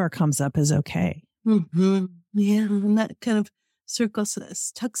whatever comes up is okay. Mm-hmm. Yeah. And that kind of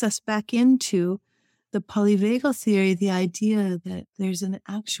tucks us back into the polyvagal theory, the idea that there's an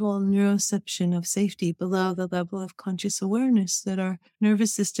actual neuroception of safety below the level of conscious awareness, that our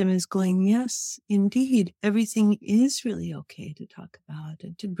nervous system is going, yes, indeed, everything is really okay to talk about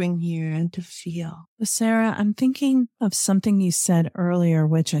and to bring here and to feel. Sarah, I'm thinking of something you said earlier,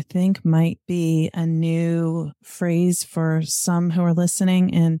 which I think might be a new phrase for some who are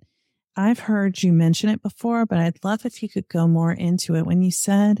listening. And I've heard you mention it before, but I'd love if you could go more into it. When you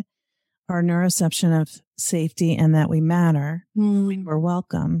said our neuroception of safety and that we matter, we're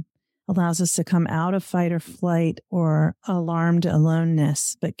welcome, allows us to come out of fight or flight or alarmed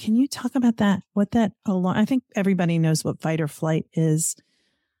aloneness. But can you talk about that? I think everybody knows what fight or flight is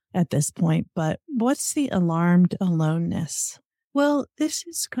at this point, but what's the alarmed aloneness? Well, this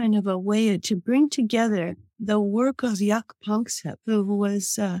is kind of a way to bring together the work of Jaak Panksepp, who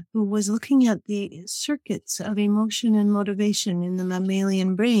was looking at the circuits of emotion and motivation in the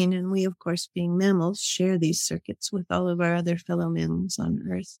mammalian brain. And we, of course, being mammals, share these circuits with all of our other fellow mammals on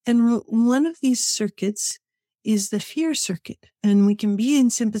Earth. And one of these circuits is the fear circuit. And we can be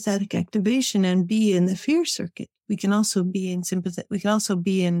in sympathetic activation and be in the fear circuit. We can also be in sympathy. We can also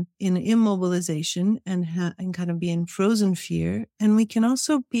be in immobilization and kind of be in frozen fear. And we can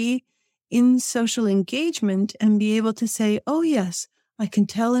also be in social engagement and be able to say, oh, yes, I can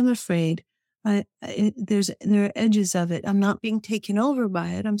tell I'm afraid. There are edges of it. I'm not being taken over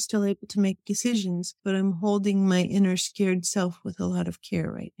by it. I'm still able to make decisions, but I'm holding my inner scared self with a lot of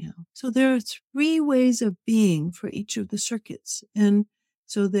care right now. So there are 3 ways of being for each of the circuits. And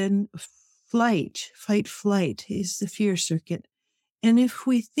so then fight, flight is the fear circuit. And if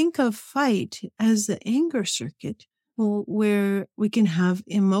we think of fight as the anger circuit, where we can have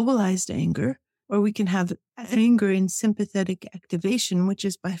immobilized anger, or we can have anger in sympathetic activation, which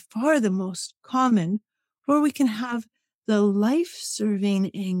is by far the most common, or we can have the life-serving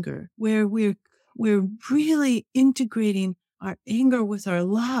anger, where we're really integrating our anger with our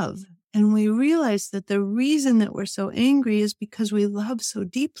love. And we realize that the reason that we're so angry is because we love so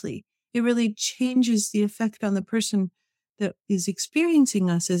deeply. It really changes the effect on the person that is experiencing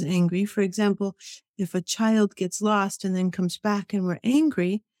us as angry. For example, if a child gets lost and then comes back and we're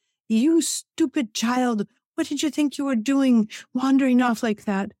angry, you stupid child, what did you think you were doing wandering off like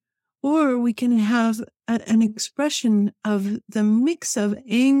that? Or we can have an expression of the mix of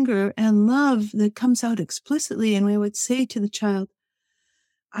anger and love that comes out explicitly. And we would say to the child,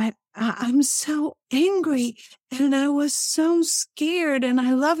 I'm so angry and I was so scared and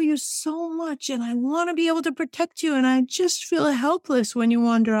I love you so much and I want to be able to protect you and I just feel helpless when you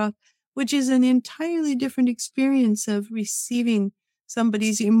wander off, which is an entirely different experience of receiving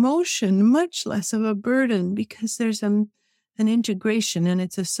somebody's emotion, much less of a burden, because there's an integration and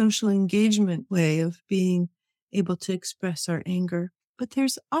it's a social engagement way of being able to express our anger. But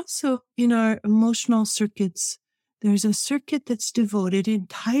there's also in our emotional circuits, there's a circuit that's devoted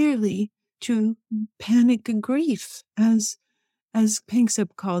entirely to panic and grief, as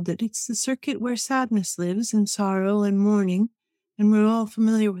Panksepp called it. It's the circuit where sadness lives and sorrow and mourning, and we're all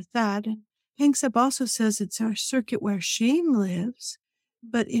familiar with that. And Panksepp also says it's our circuit where shame lives.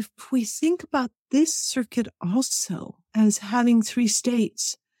 But if we think about this circuit also as having 3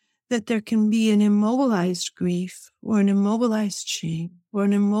 states, that there can be an immobilized grief or an immobilized shame or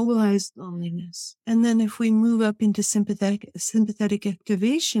an immobilized loneliness. And then if we move up into sympathetic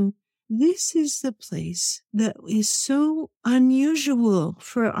activation, this is the place that is so unusual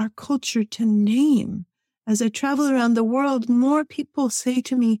for our culture to name. As I travel around the world, more people say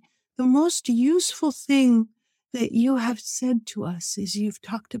to me, the most useful thing that you have said to us as you've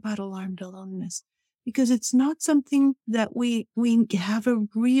talked about alarmed aloneness, because it's not something that we have a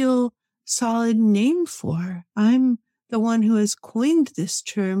real solid name for. I'm the one who has coined this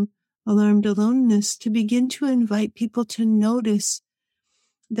term, alarmed aloneness, to begin to invite people to notice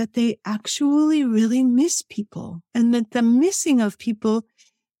that they actually really miss people, and that the missing of people,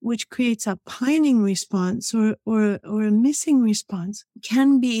 which creates a pining response or a missing response,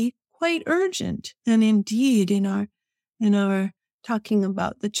 can be quite urgent. And indeed, in our talking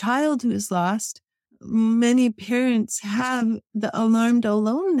about the child who is lost, many parents have the alarmed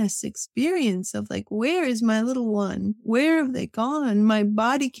aloneness experience of like, where is my little one? Where have they gone? My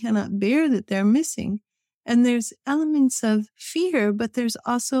body cannot bear that they're missing. And there's elements of fear, but there's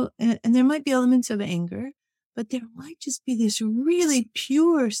also, and there might be elements of anger, but there might just be this really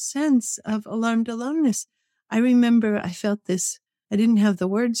pure sense of alarmed aloneness. I remember I felt this, I didn't have the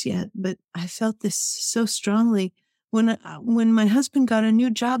words yet, but I felt this so strongly. When my husband got a new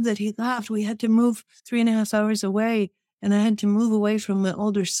job that he left, we had to move 3.5 hours away, and I had to move away from my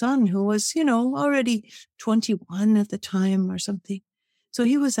older son, who was, already 21 at the time or something. So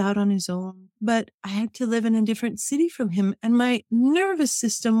he was out on his own, but I had to live in a different city from him, and my nervous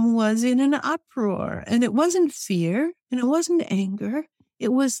system was in an uproar. And it wasn't fear, and it wasn't anger.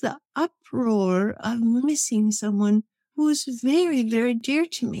 It was the uproar of missing someone who was very, very dear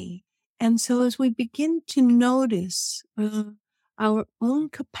to me. And so as we begin to notice our own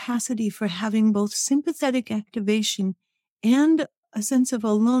capacity for having both sympathetic activation and a sense of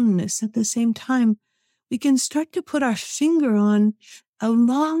aloneness at the same time, we can start to put our finger on a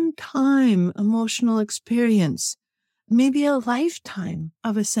long time emotional experience, maybe a lifetime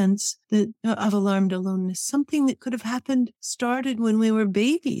of a sense of alarmed aloneness, something that could have started when we were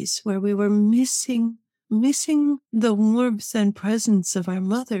babies, where we were missing the warmth and presence of our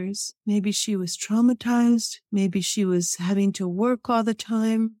mothers. Maybe she was traumatized. Maybe she was having to work all the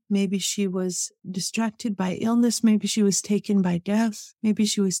time. Maybe she was distracted by illness. Maybe she was taken by death. Maybe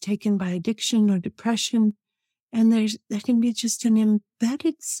she was taken by addiction or depression. And there can be just an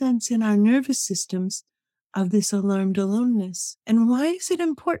embedded sense in our nervous systems of this alarmed aloneness. And why is it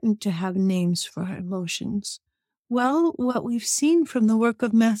important to have names for our emotions? Well, what we've seen from the work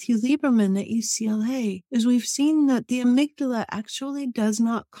of Matthew Lieberman at UCLA is we've seen that the amygdala actually does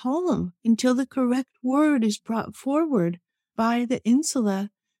not call them until the correct word is brought forward by the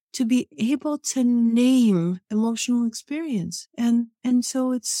insula to be able to name emotional experience. And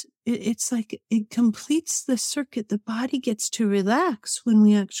so it's like it completes the circuit. The body gets to relax when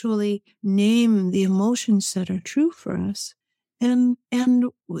we actually name the emotions that are true for us. And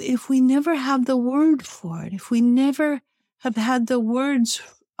if we never have the word for it, if we never have had the words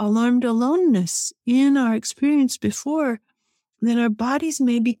alarmed aloneness in our experience before, then our bodies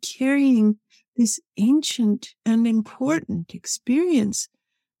may be carrying this ancient and important experience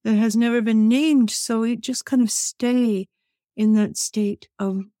that has never been named. So we just kind of stay in that state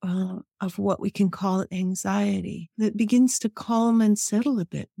of what we can call anxiety that begins to calm and settle a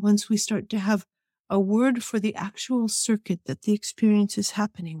bit once we start to have a word for the actual circuit that the experience is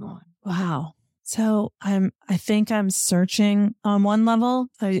happening on. Wow. So I think I'm searching on one level.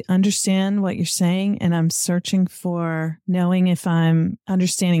 I understand what you're saying, and I'm searching for knowing if I'm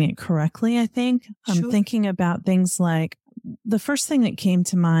understanding it correctly. I think I'm thinking about things like the first thing that came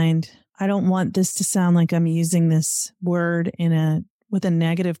to mind. I don't want this to sound like I'm using this word with a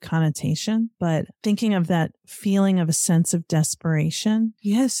negative connotation, but thinking of that feeling of a sense of desperation.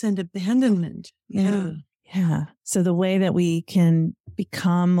 Yes, and abandonment. Yeah. Yeah. So the way that we can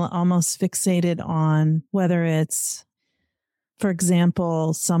become almost fixated on whether it's, for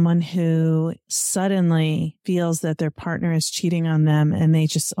example, someone who suddenly feels that their partner is cheating on them and they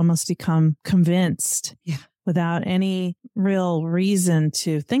just almost become convinced without any real reason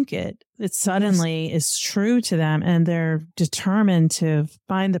to think it. It suddenly is true to them, and they're determined to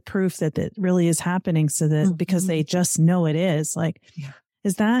find the proof that it really is happening, so that because they just know it is.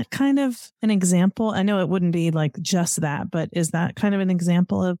 Is that kind of an example? I know it wouldn't be like just that, but is that kind of an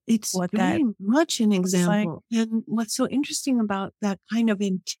example of what that? It's very much an example. Like? And what's so interesting about that kind of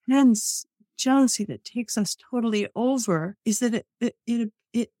intense jealousy that takes us totally over is that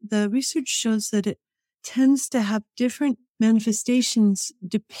the research shows that it tends to have different manifestations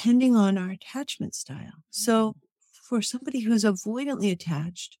depending on our attachment style. So for somebody who's avoidantly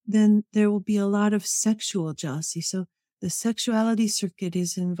attached, then there will be a lot of sexual jealousy. So the sexuality circuit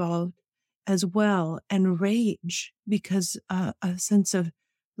is involved as well, and rage, because a sense of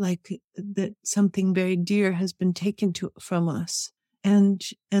like that something very dear has been taken from us. And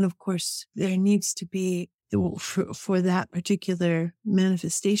of course, there needs to be, for that particular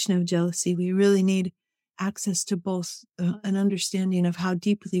manifestation of jealousy, we really need access to both an understanding of how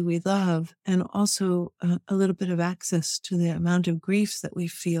deeply we love and also a little bit of access to the amount of grief that we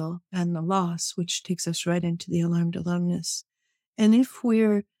feel and the loss, which takes us right into the alarmed aloneness. And if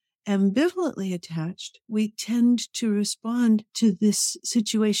we're ambivalently attached, we tend to respond to this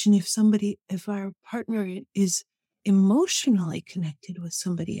situation if our partner is emotionally connected with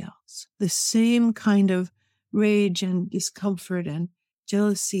somebody else. The same kind of rage and discomfort and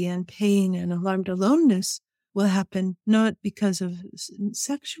jealousy and pain and alarmed aloneness will happen not because of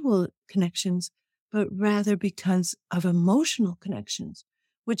sexual connections, but rather because of emotional connections,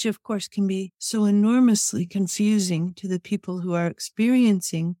 which of course can be so enormously confusing to the people who are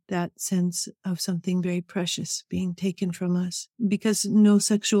experiencing that sense of something very precious being taken from us, because no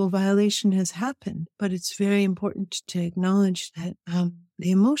sexual violation has happened. But it's very important to acknowledge that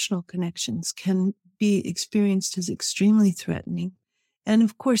the emotional connections can be experienced as extremely threatening. And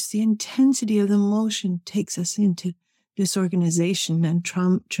of course, the intensity of the emotion takes us into disorganization and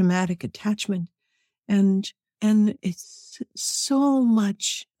traumatic attachment. And it's so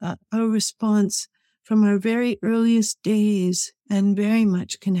much a response from our very earliest days and very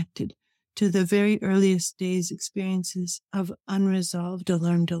much connected to the very earliest days' experiences of unresolved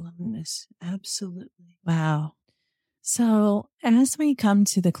alarmed aloneness. Absolutely. Wow. So as we come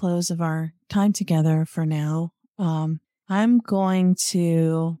to the close of our time together for now, I'm going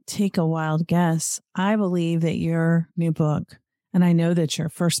to take a wild guess. I believe that your new book, and I know that your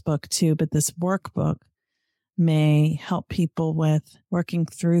first book too, but this workbook may help people with working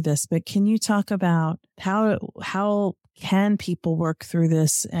through this. But can you talk about how can people work through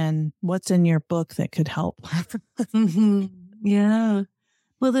this and what's in your book that could help? Mm-hmm. Yeah.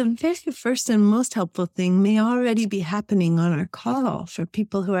 Well, the very first and most helpful thing may already be happening on our call. For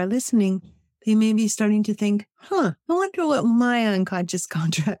people who are listening, they may be starting to think, I wonder what my unconscious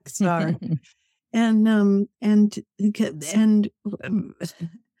contracts are. And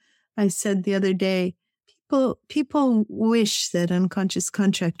I said the other day, people wish that unconscious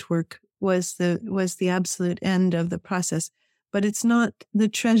contract work was the absolute end of the process, but it's not the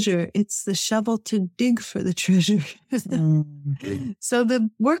treasure. It's the shovel to dig for the treasure. So the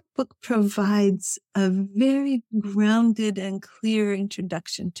workbook provides a very grounded and clear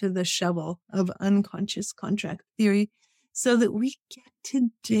introduction to the shovel of unconscious contract theory, so that we get to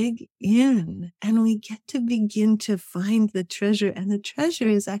dig in and we get to begin to find the treasure. And the treasure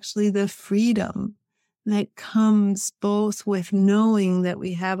is actually the freedom that comes both with knowing that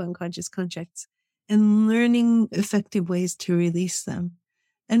we have unconscious contracts and learning effective ways to release them.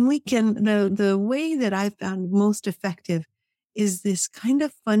 And we can, the way that I've found most effective is this kind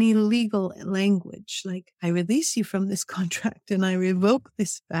of funny legal language, like I release you from this contract and I revoke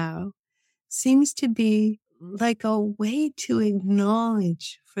this vow, seems to be like a way to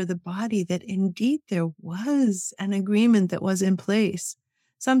acknowledge for the body that indeed there was an agreement that was in place.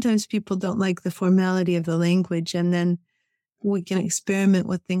 Sometimes people don't like the formality of the language, and then we can experiment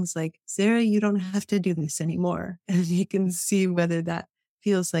with things like, Sarah, you don't have to do this anymore. And you can see whether that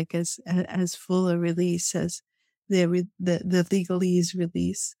feels like as full a release as the legalese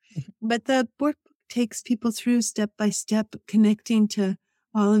release. But the workbook takes people through step by step, connecting to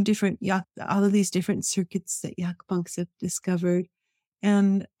all of these different circuits that yak monks have discovered.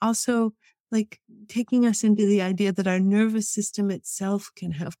 And also like taking us into the idea that our nervous system itself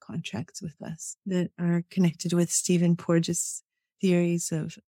can have contracts with us that are connected with Stephen Porges' theories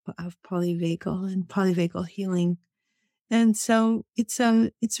of polyvagal and polyvagal healing. And so it's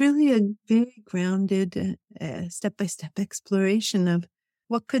really a very grounded step-by-step exploration of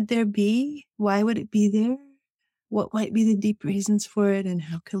what could there be? Why would it be there? What might be the deep reasons for it? And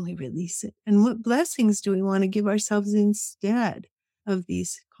how can we release it? And what blessings do we want to give ourselves instead of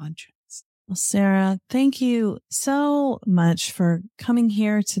these contracts? Well, Sarah, thank you so much for coming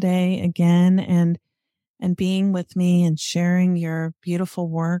here today again and being with me and sharing your beautiful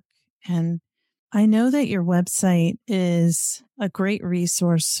work. And I know that your website is a great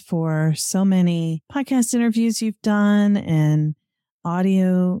resource for so many podcast interviews you've done and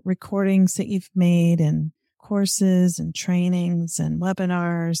audio recordings that you've made and courses and trainings and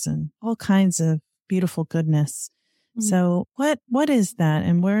webinars and all kinds of beautiful goodness. So what is that,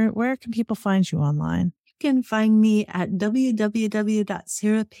 and where can people find you online? You can find me at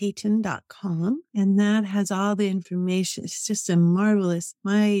www.sarahpeyton.com, and that has all the information. It's just a marvelous.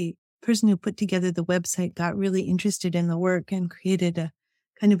 My person who put together the website got really interested in the work and created a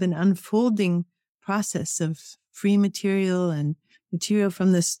kind of an unfolding process of free material and material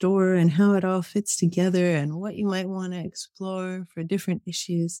from the store and how it all fits together and what you might want to explore for different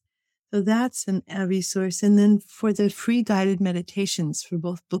issues. So that's a resource. And then for the free guided meditations for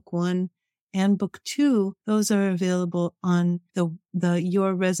both book 1 and book 2, those are available on the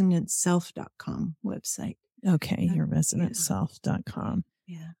yourresonantself.com website. Okay, yourresonantself.com.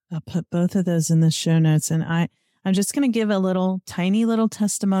 Yeah. I'll put both of those in the show notes. And I'm just going to give a tiny little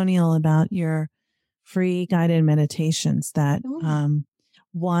testimonial about your free guided meditations. That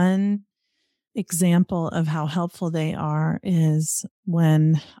one example of how helpful they are is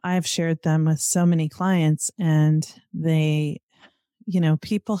when I've shared them with so many clients, and they,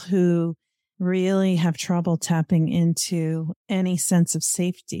 people who really have trouble tapping into any sense of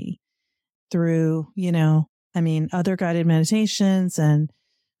safety through, other guided meditations and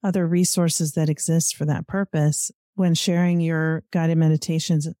other resources that exist for that purpose. When sharing your guided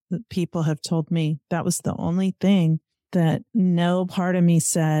meditations, people have told me that was the only thing that no part of me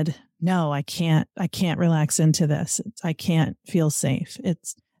said, no, I can't relax into this. I can't feel safe.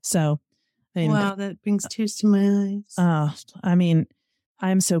 Wow, that brings tears to my eyes.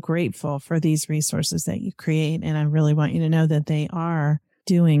 I'm so grateful for these resources that you create. And I really want you to know that they are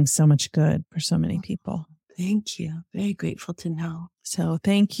doing so much good for so many people. Thank you. Very grateful to know. So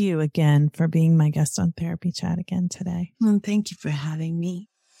thank you again for being my guest on Therapy Chat again today. Well, thank you for having me.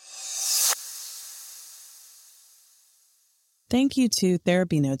 Thank you to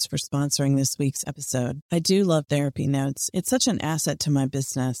Therapy Notes for sponsoring this week's episode. I do love Therapy Notes. It's such an asset to my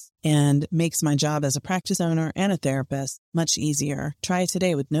business and makes my job as a practice owner and a therapist much easier. Try it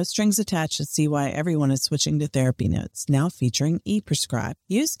today with no strings attached and see why everyone is switching to Therapy Notes, now featuring ePrescribe.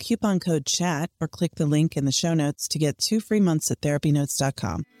 Use coupon code CHAT or click the link in the show notes to get 2 free months at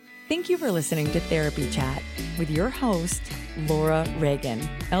therapynotes.com. Thank you for listening to Therapy Chat with your host, Laura Reagan,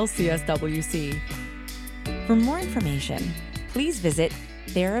 LCSWC. For more information, please visit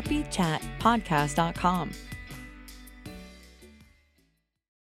therapychatpodcast.com.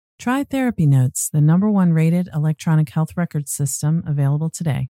 Try Therapy Notes, the #1 rated electronic health record system available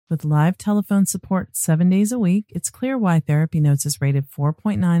today. With live telephone support 7 days a week, it's clear why Therapy Notes is rated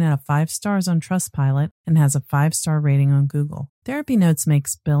 4.9 out of 5 stars on Trustpilot and has a 5-star rating on Google. Therapy Notes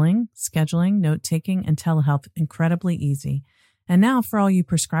makes billing, scheduling, note-taking, and telehealth incredibly easy. And now for all you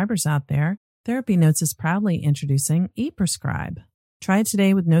prescribers out there, Therapy Notes is proudly introducing ePrescribe. Try it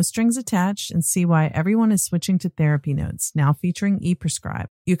today with no strings attached and see why everyone is switching to Therapy Notes, now featuring ePrescribe.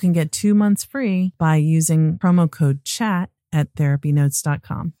 You can get 2 months free by using promo code CHAT at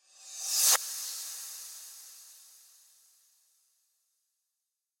therapynotes.com.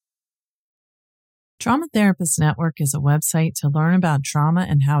 Trauma Therapist Network is a website to learn about trauma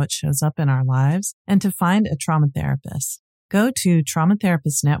and how it shows up in our lives and to find a trauma therapist. Go to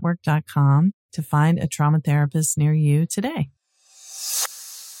traumatherapistnetwork.com to find a trauma therapist near you today.